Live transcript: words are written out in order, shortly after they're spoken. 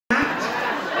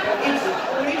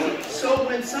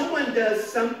someone does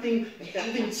something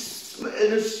even in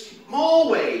a small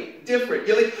way different,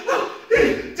 you're like, oh,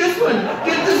 this one,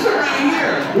 get this one right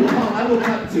here. RuPaul, I will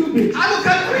cut 2 bitches. I will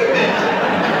cut 3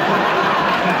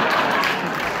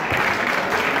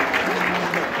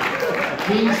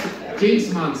 bitches.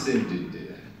 Jinx Monson didn't do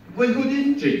that. Wait, who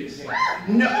didn't? Jinx.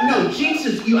 No,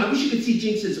 Jinx's, I wish you could see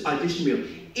Jinx's audition reel.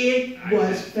 It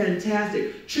was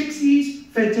fantastic. Trixie's,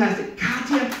 fantastic.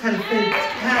 Katya had a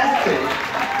fantastic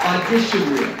audition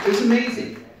reel. It was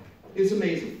amazing. It was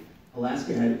amazing.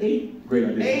 Alaska had 8 great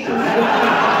auditions. 8.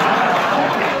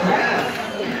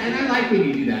 And I like when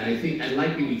you do that. I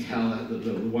like when you tell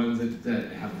the ones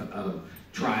that have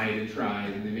tried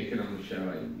and they make it on the show.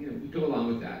 We go along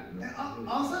with that.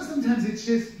 Also, sometimes it's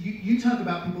just, you talk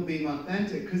about people being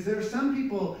authentic, because there are some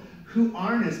people who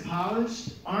aren't as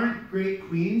polished, aren't great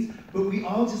queens, but we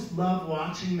all just love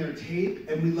watching their tape,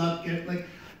 and we love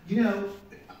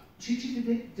Chichi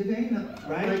Devane,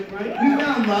 right? We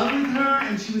fell in love with her,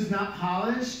 and she was not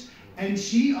polished, and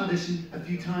she auditioned a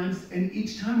few times, and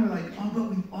each time we're like, oh, but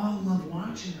we all love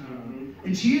watching her.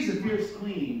 And she is a fierce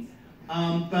queen.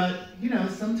 But,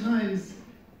 sometimes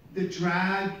the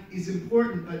drag is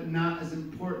important, but not as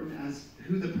important as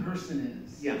who the person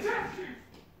is. Yeah.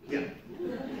 Yeah.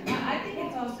 I think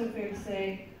it's also fair to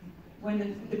say, when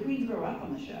the queens grow up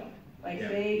on the show,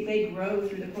 they grow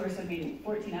through the course of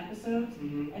 14 episodes.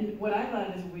 And what I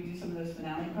love is when we do some of those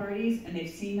finale parties, and they've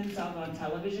seen themselves on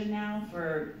television now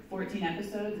for 14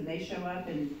 eposodes, and they show up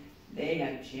and they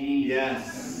have changed.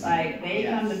 Yes. They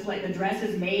come to play. The dress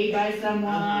is made by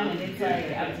someone, and it's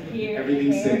out to here.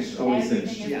 Everything's cinched, always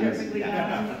cinched. Perfectly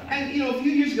done. And a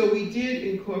few years ago, we did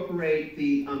incorporate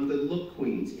the look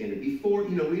queens in it. Before,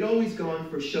 we'd always gone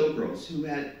for showgirls who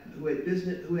had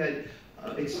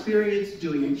experience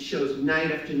doing shows night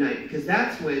after night, because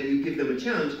that's when you give them a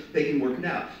challenge, they can work it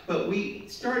out. But we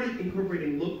started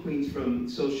incorporating look queens from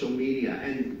social media,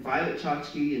 and Violet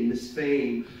Chachki and Miss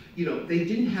Fame, they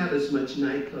didn't have as much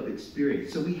nightclub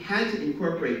experience. So we had to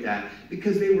incorporate that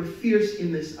because they were fierce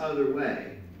in this other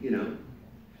way, And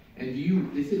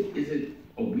is it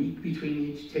a week between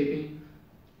each taping?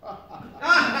 It's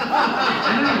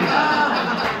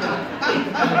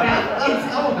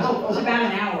about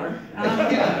an hour.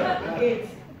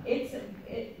 It's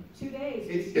 2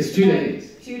 days. It's 2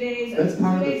 days. 2 days. That's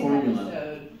part of the 2 days formula.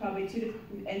 Episode, probably 2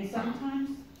 and sometimes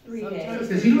 3 days.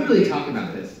 Because you don't really talk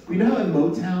about this. In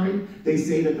Motown, they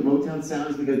say that the Motown sound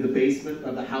is because the basement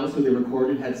of the house where they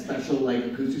recorded had special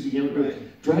acoustics. You never go.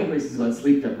 Drag Race is about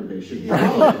sleep deprivation. It's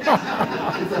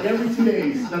like every 2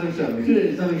 days, another show. 2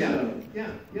 days, another show.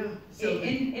 Yeah. So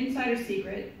Insider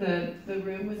Secret, the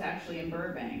room was actually in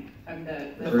Burbank.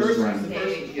 The first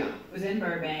stage was in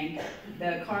Burbank.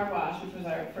 The car wash, which was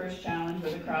our first challenge,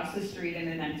 was across the street in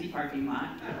an empty parking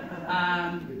lot.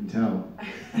 Couldn't tell.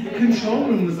 The control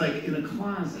room was in a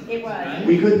closet. It was. Right?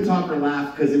 We couldn't talk or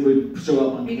laugh because it would show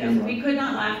up on Because camera. we could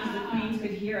not laugh because the queens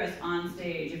could hear us on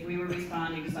stage if we were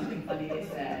responding to something funny they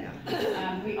said.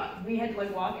 We had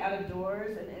to walk out of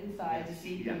doors and inside to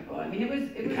see people. It was.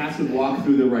 The cast would walk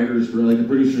through the writers' room, the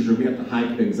producers' room. We have to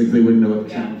hide things, they wouldn't know what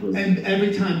the challenge was. And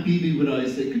every time BB would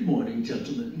always say, "Good morning,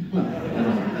 gentlemen."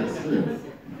 That's true.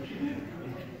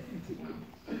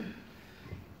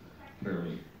 Where are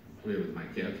we? We're with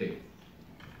Mike. Yeah, okay.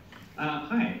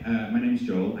 Hi, my name's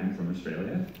Joel. I'm from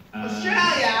Australia.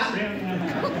 Australia? Australia.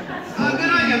 Oh, good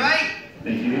on you, mate.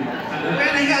 Thank you.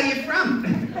 Where the hell are you from?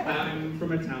 I'm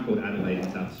from a town called Adelaide in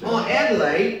South Oh, Australia.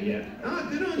 Adelaide? Yeah. Oh,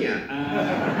 good on you.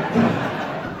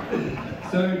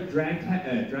 So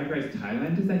Drag Race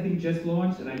Thailand has, I think, just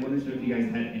launched, and I wanted to know if you guys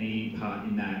had any part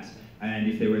in that, and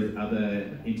if there was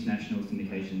other international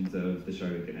syndications of the show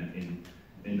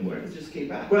in the works. It just came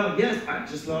back. Well, yes,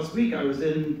 just last week I was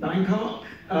in Bangkok,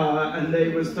 and they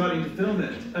were starting to film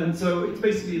it. And so it's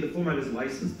basically, the format is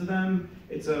licensed to them.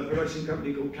 It's a production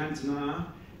company called Cantonar,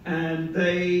 and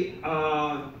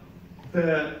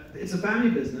it's a family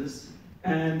business,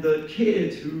 and the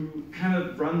kid who kind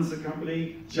of runs the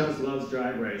company just loves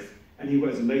Drag Race. And he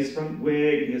wears a lace front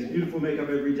wig, he has beautiful makeup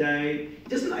every day. He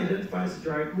doesn't identify as a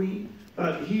drag queen,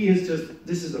 but he is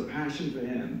this is a passion for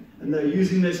him. And they're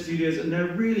using their studios, and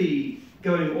they're really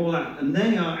going all out. And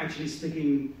they are actually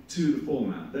sticking to the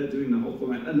format. They're doing the whole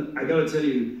format. And I gotta tell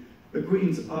you, the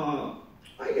queens are,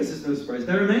 I guess it's no surprise,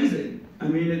 they're amazing.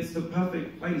 It's the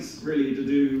perfect place, really, to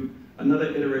do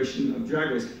another iteration of Drag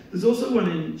Race. There's also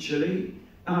one in Chile.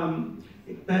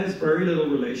 It bears very little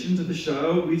relation to the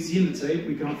show. We've seen the tape,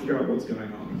 we can't figure out what's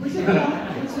going on. What's it called?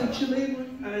 What's the Chile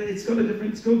one? It's got a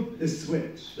different, it's called The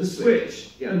Switch. The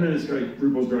Switch. Yeah. And then it's got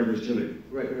RuPaul's Drag Race Chile.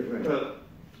 Right. But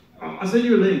I'll send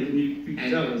you a link and you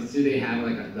can tell us. Do they have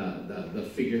like the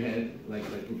figurehead like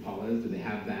RuPaul is? Do they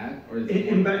have that? Or is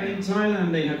In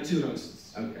Thailand, they have 2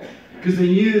 hosts. Okay. Because they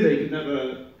knew they could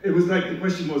never. It was like the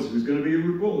question was, who's going to be a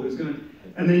RuPaul? Who's going to?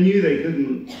 And they knew they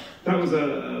couldn't. That was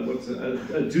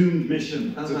a doomed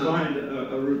mission to find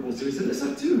a RuPaul. So he said, let's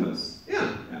have 2 hosts.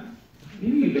 Yeah.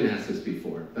 Maybe you've been asked this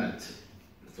before, but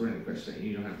it's a random question.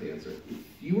 You don't have to answer it. If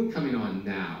you were coming on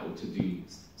now to do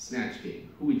Snatch Game,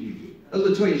 who would you do?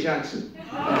 LaToya Jackson.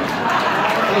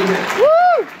 Oh yeah.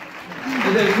 Woo!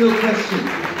 And there's no question.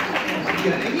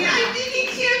 Yeah, I think it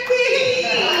can be.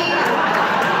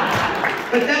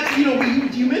 But that's, you know,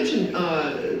 you mentioned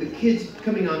the kids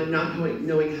coming on and not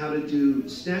knowing how to do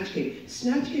Snatch Game.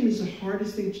 Snatch Game is the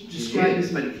hardest thing to describe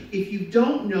as money. If you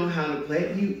don't know how to play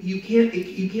it, you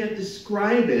can't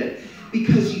describe it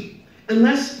because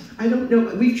unless, I don't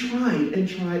know, we've tried and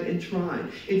tried and tried.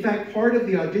 In fact, part of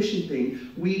the audition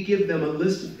thing, we give them a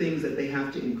list of things that they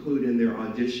have to include in their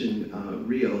audition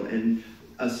reel, and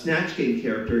a Snatch Game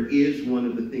character is one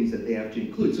of the things that they have to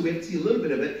include. So we have to see a little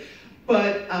bit of it,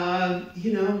 but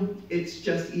you know, it's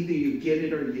just either you get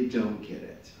it or you don't get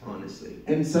it, honestly.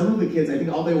 And some of the kids, I think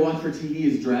all they watch for TV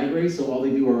is Drag Race, so all they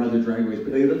do are other Drag Race.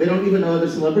 But they don't even know other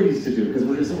celebrities to do, because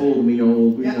we're just old and we know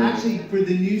old. Actually, for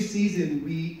the new season,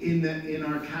 in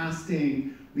our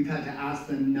casting, we've had to ask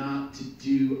them not to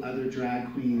do other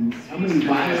drag queens. How many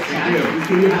biased cats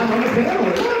do you have on the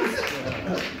panel?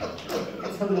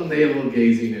 Some of them navel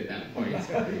gazing at that point. It's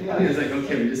like,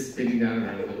 okay, we're just spinning down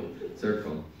around a little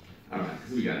circle. All right,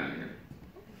 who we got out here?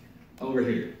 Over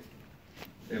here.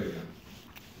 There we go.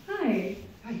 Hi.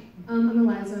 Hi. I'm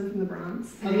Eliza. I'm from the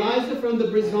Bronx. Eliza from the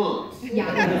Bronx. Yeah.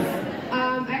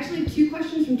 I actually have 2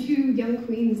 questions from 2 young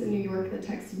queens in New York that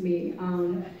texted me.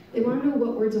 They want to know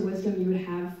what words of wisdom you would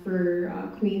have for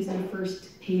queens in their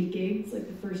first paid gigs, like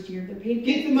the first year of their paid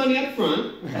gigs. Get the money up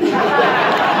front.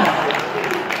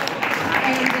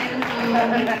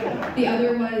 And then the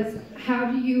other was,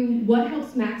 what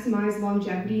helps maximize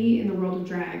longevity in the world of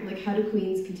drag? Like, how do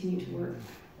queens continue to work?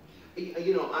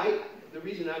 You know, the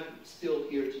reason I'm still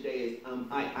here today is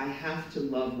I have to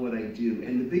love what I do.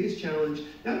 And the biggest challenge,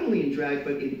 not only in drag,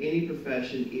 but in any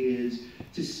profession, is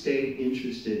to stay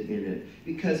interested in it.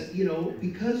 Because, you know,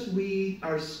 because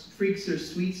freaks are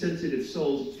sweet, sensitive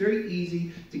souls, it's very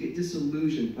easy to get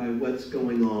disillusioned by what's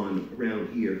going on around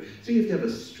here. So you have to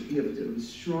have a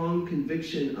strong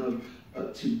conviction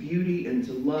to beauty and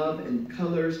to love and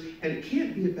colors, and it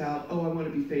can't be about, oh, I want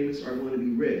to be famous or I want to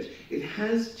be rich. It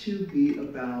has to be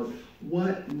about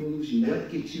what moves you, what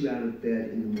gets you out of bed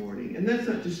in the morning. And that's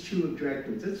not just true of drag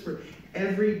queens, that's for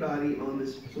everybody on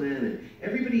this planet.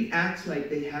 Everybody acts like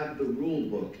they have the rule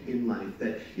book in life,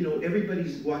 that, you know,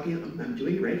 everybody's walking, I'm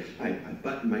doing it right, I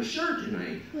button my shirt and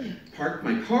I park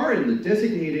my car in the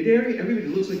designated area, everybody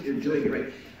looks like they're doing it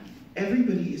right.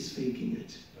 Everybody is faking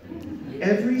it.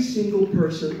 Every single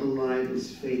person alive is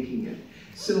faking it.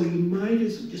 So you might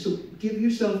so give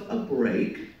yourself a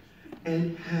break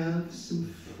and have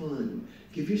some fun.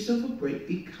 Give yourself a break,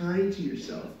 be kind to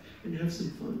yourself, and have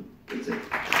some fun. That's it.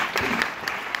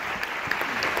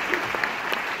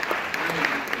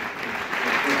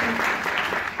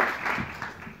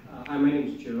 Hi, my name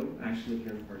is Joe. I actually live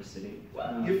here in Park City.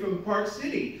 You're from Park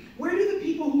City. Where do the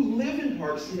people who live in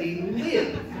Park City live? You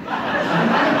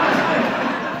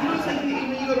know, it's like when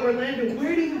you go to Orlando,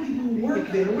 where do the people who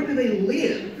work there, where do they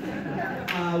live?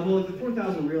 Well, the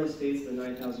 4,000 real estates, the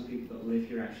 9,000 people that live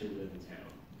here actually live in town.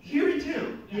 Here in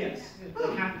town? Yes.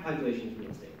 Oh. Half the population is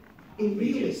real estate. In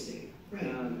real estate, right.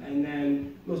 And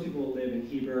then most people live in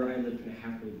Heber. I live kind of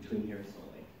halfway between here and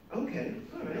Salt Lake. Okay,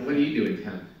 all right. And what do you do in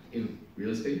town? In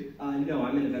real estate? No,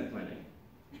 I'm in event planning.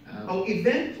 Oh,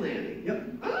 event planning. Yep.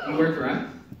 You work for us?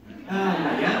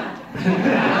 Yeah.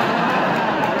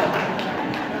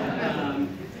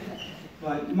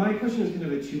 But my question is kind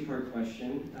of a 2-part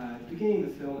question. At the beginning of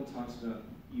the film, it talks about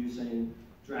you saying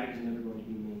drag is never going to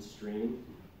be mainstream,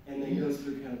 and then goes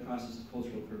through kind of the process of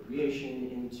cultural appropriation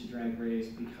into Drag Race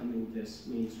becoming this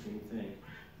mainstream thing.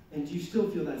 And do you still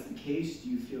feel that's the case? Do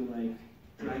you feel like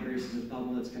Drag Race is a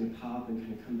bubble that's going to pop and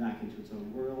kind of come back into its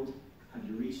own world? Have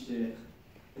you reached it?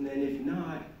 And then if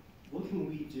not, what can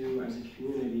we do as a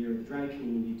community, or the drag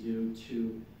community do,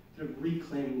 to kind of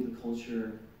reclaim the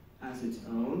culture as its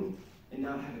own and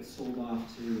not have it sold off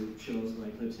to shows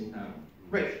like Lip Sync Battle?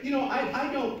 Right. You know, I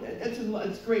don't, that's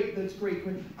great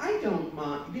question. I don't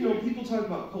mind, you know, people talk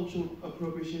about cultural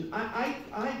appropriation. I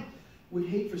would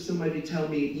hate for somebody to tell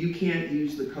me, you can't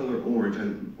use the color orange.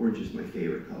 Orange is my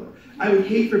favorite color. I would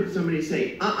hate for somebody to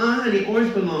say, honey,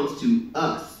 orange belongs to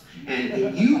us.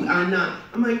 And you are not.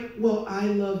 I'm like, well, I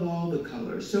love all the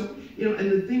colors. So,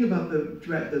 and the thing about the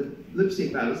lip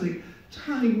sync battle is like,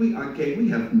 Charlie, we are gay. We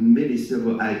have many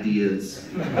several ideas.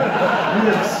 We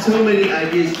have so many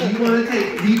ideas. You want to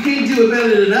take? You can't do it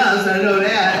better than us. I know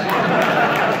that.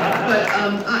 But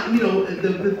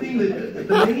the thing that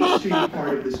the mainstream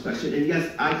part of this question, and yes,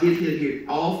 I did hit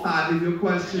all 5 of your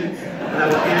questions, and I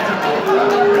will answer all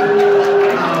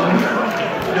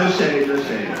 5. No shade, no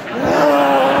shade.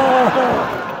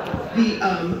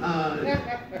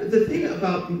 The thing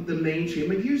about the mainstream,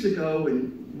 like years ago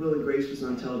when Will and Grace was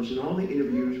on television, all the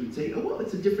interviewers would say, oh, well,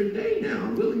 it's a different day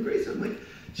now. Will and Grace, I'm like,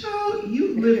 child,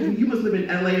 you must live in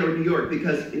LA or New York,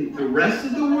 because in the rest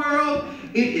of the world,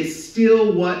 it is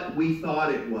still what we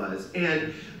thought it was.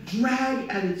 And drag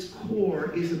at its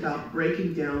core is about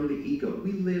breaking down the ego.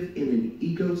 We live in an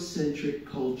egocentric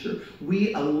culture.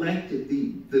 We elected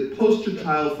the poster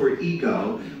child for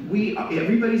ego.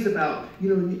 Everybody's about,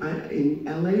 in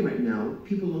LA right now,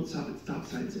 people don't stop at stop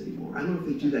signs anymore. I don't know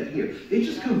if they do that here. They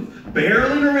just come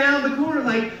barreling around the corner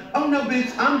like, oh no,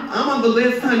 bitch, I'm on the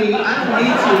list, honey. I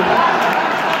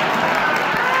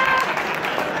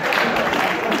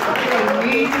don't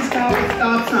need to stop at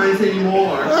stop signs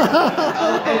anymore.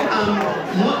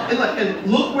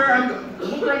 Look where I'm going.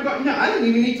 Look where I'm going. No, I don't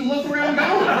even need to look where I'm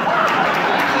going.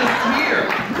 It's just here.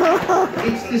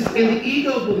 It's this, and the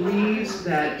ego believes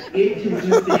that it can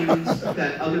do things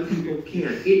that other people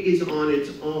can't. It is on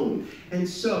its own. And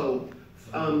so,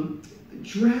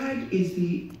 drag is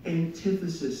the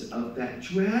antithesis of that.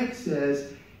 Drag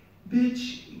says,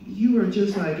 bitch, you are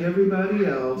just like everybody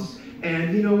else.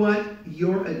 And you know what?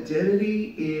 Your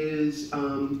identity is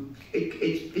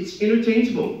it's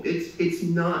interchangeable. It's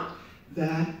not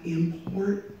that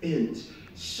important.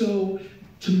 So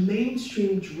to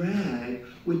mainstream drag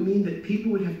would mean that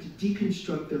people would have to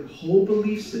deconstruct their whole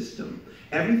belief system.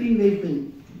 Everything they've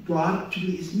been brought up to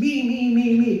be is me, me,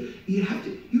 me, me. You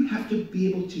have to be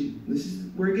able to, this is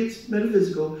where it gets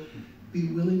metaphysical, be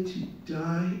willing to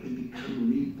die and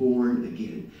become reborn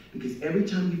again. Because every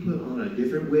time you put on a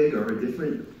different wig or a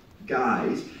different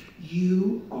guise,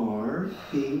 you are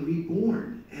being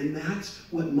reborn. And that's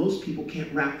what most people can't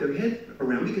wrap their head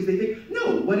around, because they think,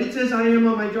 no, what it says I am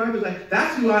on my driver's license,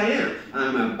 that's who I am.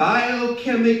 I'm a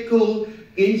biochemical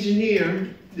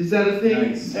engineer. Is that a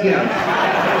thing? Nice. Yeah.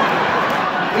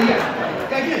 Yeah.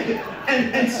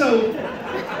 And so,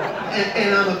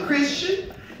 and I'm a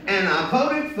Christian, and I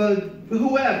voted for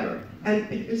whoever. And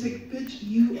it's like, bitch,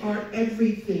 you are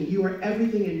everything. You are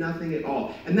everything and nothing at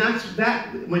all. And that's that.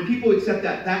 When people accept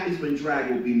that, that is when drag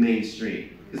will be mainstream,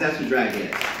 because that's what drag is.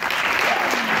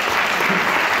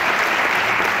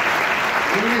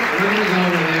 We're gonna go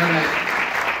over there.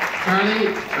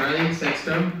 Charlie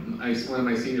Sexto, one of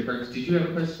my senior partners. Did you have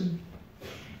a question?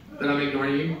 That I'm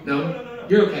ignoring you? No?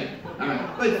 You're okay. All right.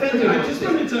 But I just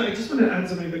wanted to add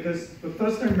something, because the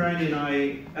first time Randy and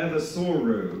I ever saw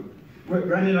Ru,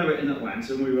 Randy and I were in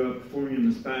Atlanta, and we were performing in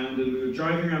this band, and we were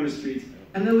driving around the streets,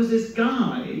 and there was this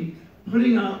guy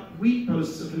putting up wheat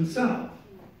posters of himself.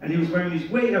 And he was wearing these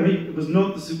wig. I mean, it was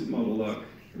not the supermodel look.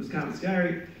 It was kind of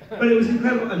scary, but it was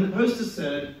incredible. And the poster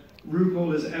said,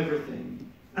 RuPaul is everything.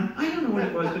 And I don't know what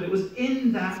it was, but it was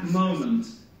in that moment,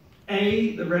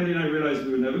 A, that Randy and I realized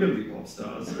we were never going to be pop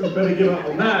stars. We better give up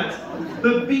on that.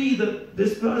 But B, that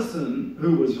this person,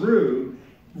 who was Ru,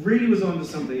 really was onto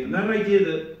something. And that idea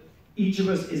that each of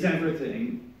us is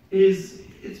everything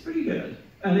it's pretty good.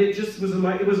 And it just was a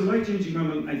life-changing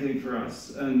moment, I think, for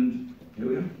us. And here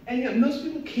we are. And yet most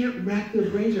people can't wrap their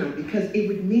brains around it, because it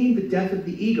would mean the death of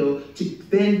the ego to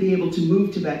then be able to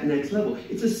move to that next level.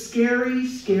 It's a scary,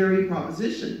 scary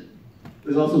proposition.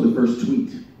 There's also the first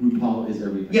tweet. RuPaul is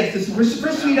everything. Yes, this is the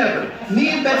first tweet ever. Me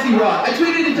and Betsy Ross. I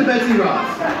tweeted it to Betsy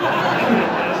Ross.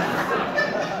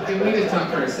 Can we just talk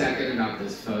for a second about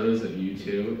those photos of you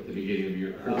two at the beginning of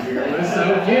your career? It was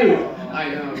so cute. I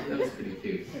know, that was pretty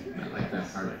cute. I like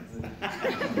that part.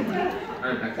 All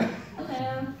right, back there.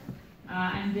 Hello.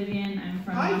 I'm Vivian. I'm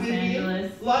from Hi, Los Vivian.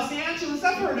 Angeles. Los Angeles,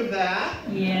 I've heard of that.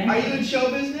 Yeah. Are you in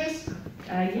show business?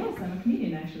 Yes, I'm a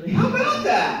comedian, actually. How about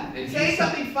that? And Say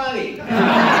something funny.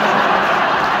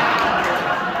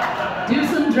 Do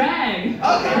some drag. Okay,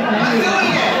 I'm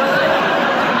doing it.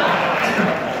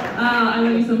 I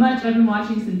love you so much. I've been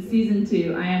watching since season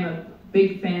 2. I am a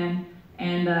big fan,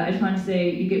 and I just want to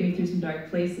say you get me through some dark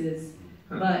places.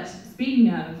 But speaking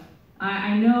of,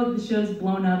 I know the show's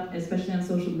blown up, especially on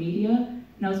social media,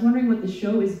 and I was wondering what the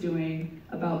show is doing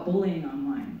about bullying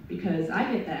online, because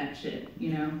I get that shit,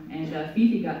 and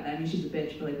Fifi got that. I mean, she's a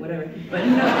bitch, but whatever. But she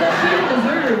doesn't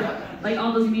deserve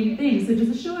all those mean things. So does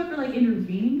the show ever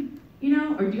intervene you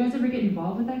know? Or do you guys ever get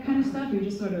involved with that kind of stuff? Or you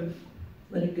just sort of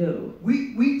let it go?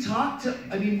 We talked to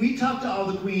all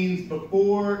the queens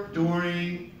before,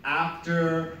 during,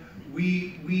 after.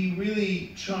 We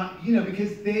really try, you know,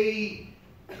 because they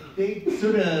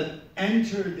sort of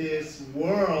enter this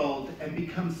world and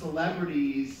become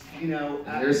celebrities, you know.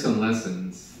 There's some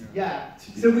lessons. Yeah,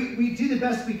 so we do the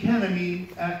best we can, I mean,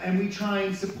 and we try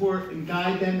and support and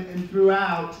guide them, and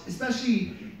throughout,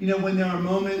 especially, you know, when there are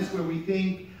moments where we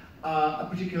think a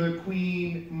particular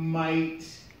queen might,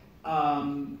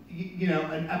 you know,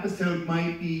 an episode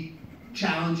might be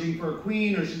challenging for a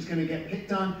queen, or she's gonna get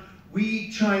picked on,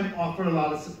 we try and offer a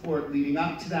lot of support leading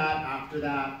up to that, after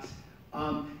that.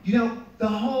 You know,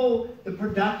 the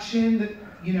production,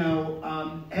 you know,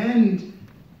 and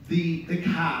the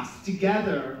cast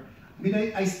together. I mean,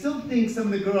 I still think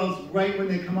some of the girls, right when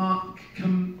they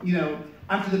come, you know,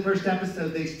 after the first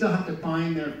episode, they still have to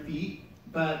find their feet.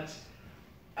 But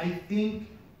I think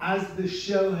as the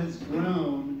show has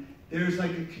grown, there's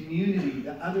like a community.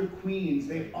 The other queens,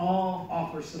 they all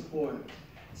offer support.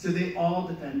 So they all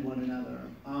defend one another.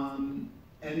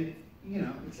 And you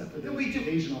know, except for the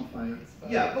occasional fights.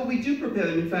 But. Yeah, but we do prepare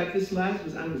them. In fact, this last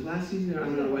season, or I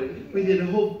don't know what, we did a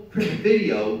whole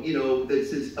video, you know, that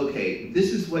says, okay,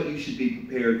 this is what you should be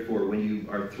prepared for when you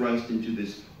are thrust into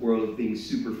this world of being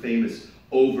super famous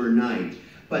overnight.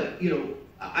 But, you know,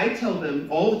 I tell them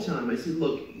all the time, I said,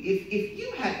 look, if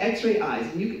you had x-ray eyes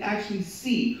and you could actually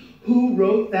see who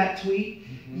wrote that tweet,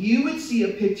 you would see a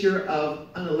picture of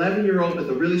an 11-year-old with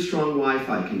a really strong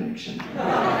Wi-Fi connection.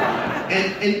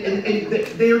 and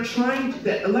they're trying,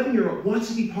 that 11-year-old wants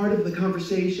to be part of the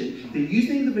conversation. They're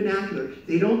using the vernacular.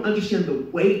 They don't understand the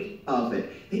weight of it.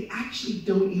 They actually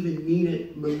don't even mean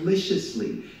it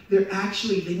maliciously. They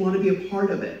want to be a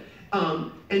part of it.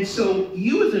 And so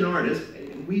you as an artist,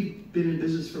 and we've been in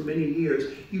business for many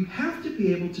years, you have to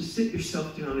be able to sit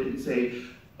yourself down and say,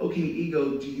 okay,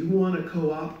 ego, do you want to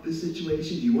co-opt this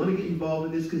situation? Do you want to get involved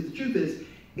in this? Because the truth is,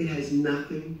 it has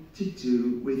nothing to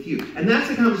do with you. And that's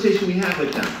the conversation we have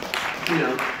with them. You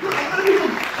know, a lot of people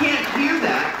can't hear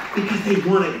that because they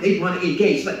want to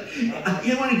engage. Like,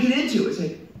 you want to get into it. It's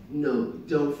like, no,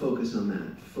 don't focus on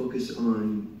that. Focus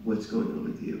on what's going on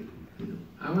with you. You know?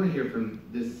 I want to hear from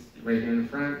this right here in the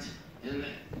front and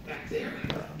back there.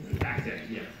 Back there,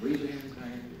 yeah. Raise your hands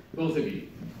higher. Both of you.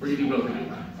 We're going to do both of you.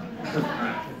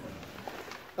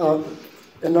 All right.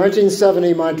 In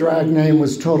 1970, my drag name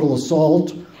was Total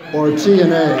Assault, or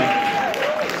TNA.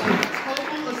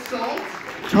 Total Assault?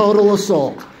 Total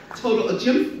Assault.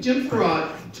 Jim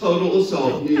Farad, Total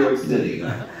Assault, New York City.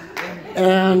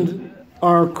 And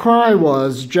our cry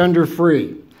was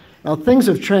gender-free. Now, things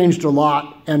have changed a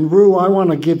lot, and Ru, I want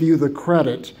to give you the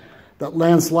credit that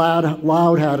Lance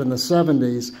Loud had in the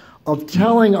 70s of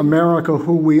telling America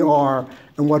who we are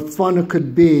and what fun it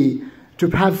could be to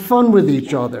have fun with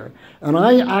each other. And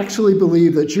I actually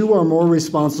believe that you are more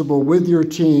responsible with your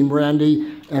team,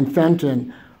 Randy and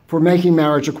Fenton, for making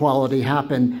marriage equality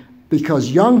happen, because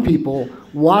young people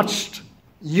watched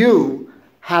you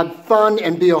have fun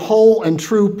and be a whole and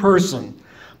true person.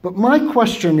 But my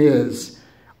question is,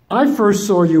 I first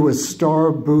saw you as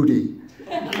Star Booty.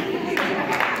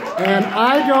 And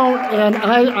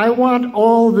I want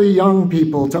all the young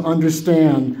people to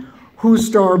understand who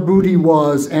Star Booty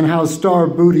was and how Star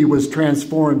Booty was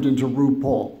transformed into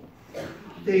RuPaul.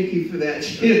 Thank you for that,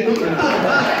 Jim.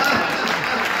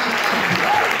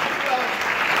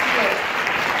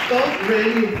 Both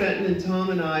Randy and Fenton and Tom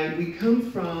and I, we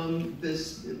come from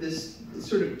this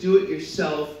sort of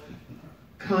do-it-yourself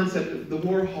concept of the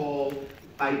Warhol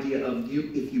idea of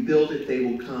if you build it, they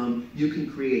will come. You can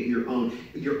create your own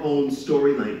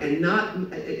storyline, and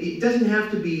it doesn't have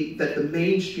to be that the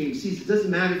mainstream sees it. It doesn't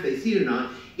matter if they see it or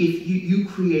not. If you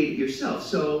create it yourself.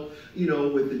 So you know,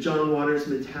 with the John Waters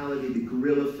mentality, the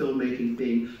guerrilla filmmaking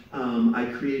thing, I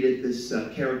created this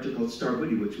character called Star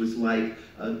Booty, which was like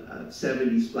a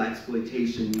 70s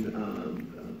blaxploitation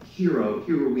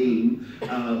heroine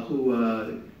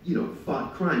who. You know,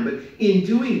 fought crime. But in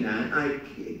doing that, I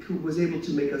was able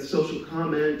to make a social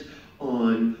comment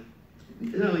on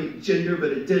not only gender,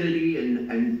 but identity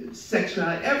and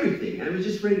sexuality, everything. I was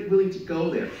just willing to go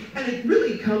there. And it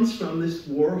really comes from this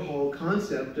Warhol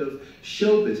concept of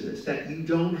show business, that you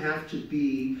don't have to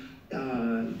be,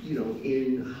 you know,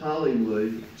 in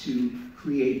Hollywood to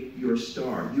create your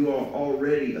star. You are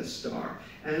already a star.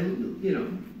 And, you know,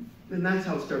 and that's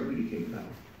how Star Booty came about.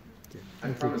 I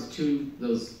promised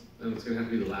those, and it's going to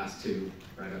have to be the last two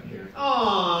right up here. Aww.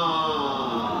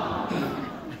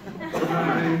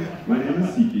 Hi, my name is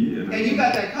Siki. And you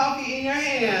got that coffee in your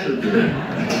hand.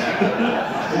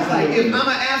 like, if I'm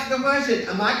gonna ask a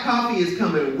question, my coffee is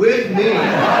coming with me.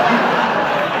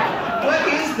 What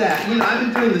is that? You know, I've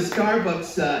been doing the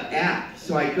Starbucks app,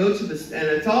 so I go to the, and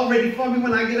it's all ready for me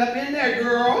when I get up in there,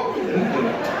 girl.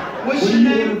 What's your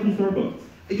name? Starbucks?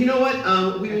 You know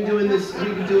what? We've been doing this.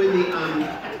 We've been doing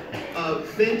the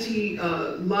venti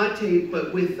latte,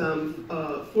 but with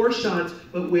 4 shots,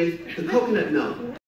 but with the coconut milk.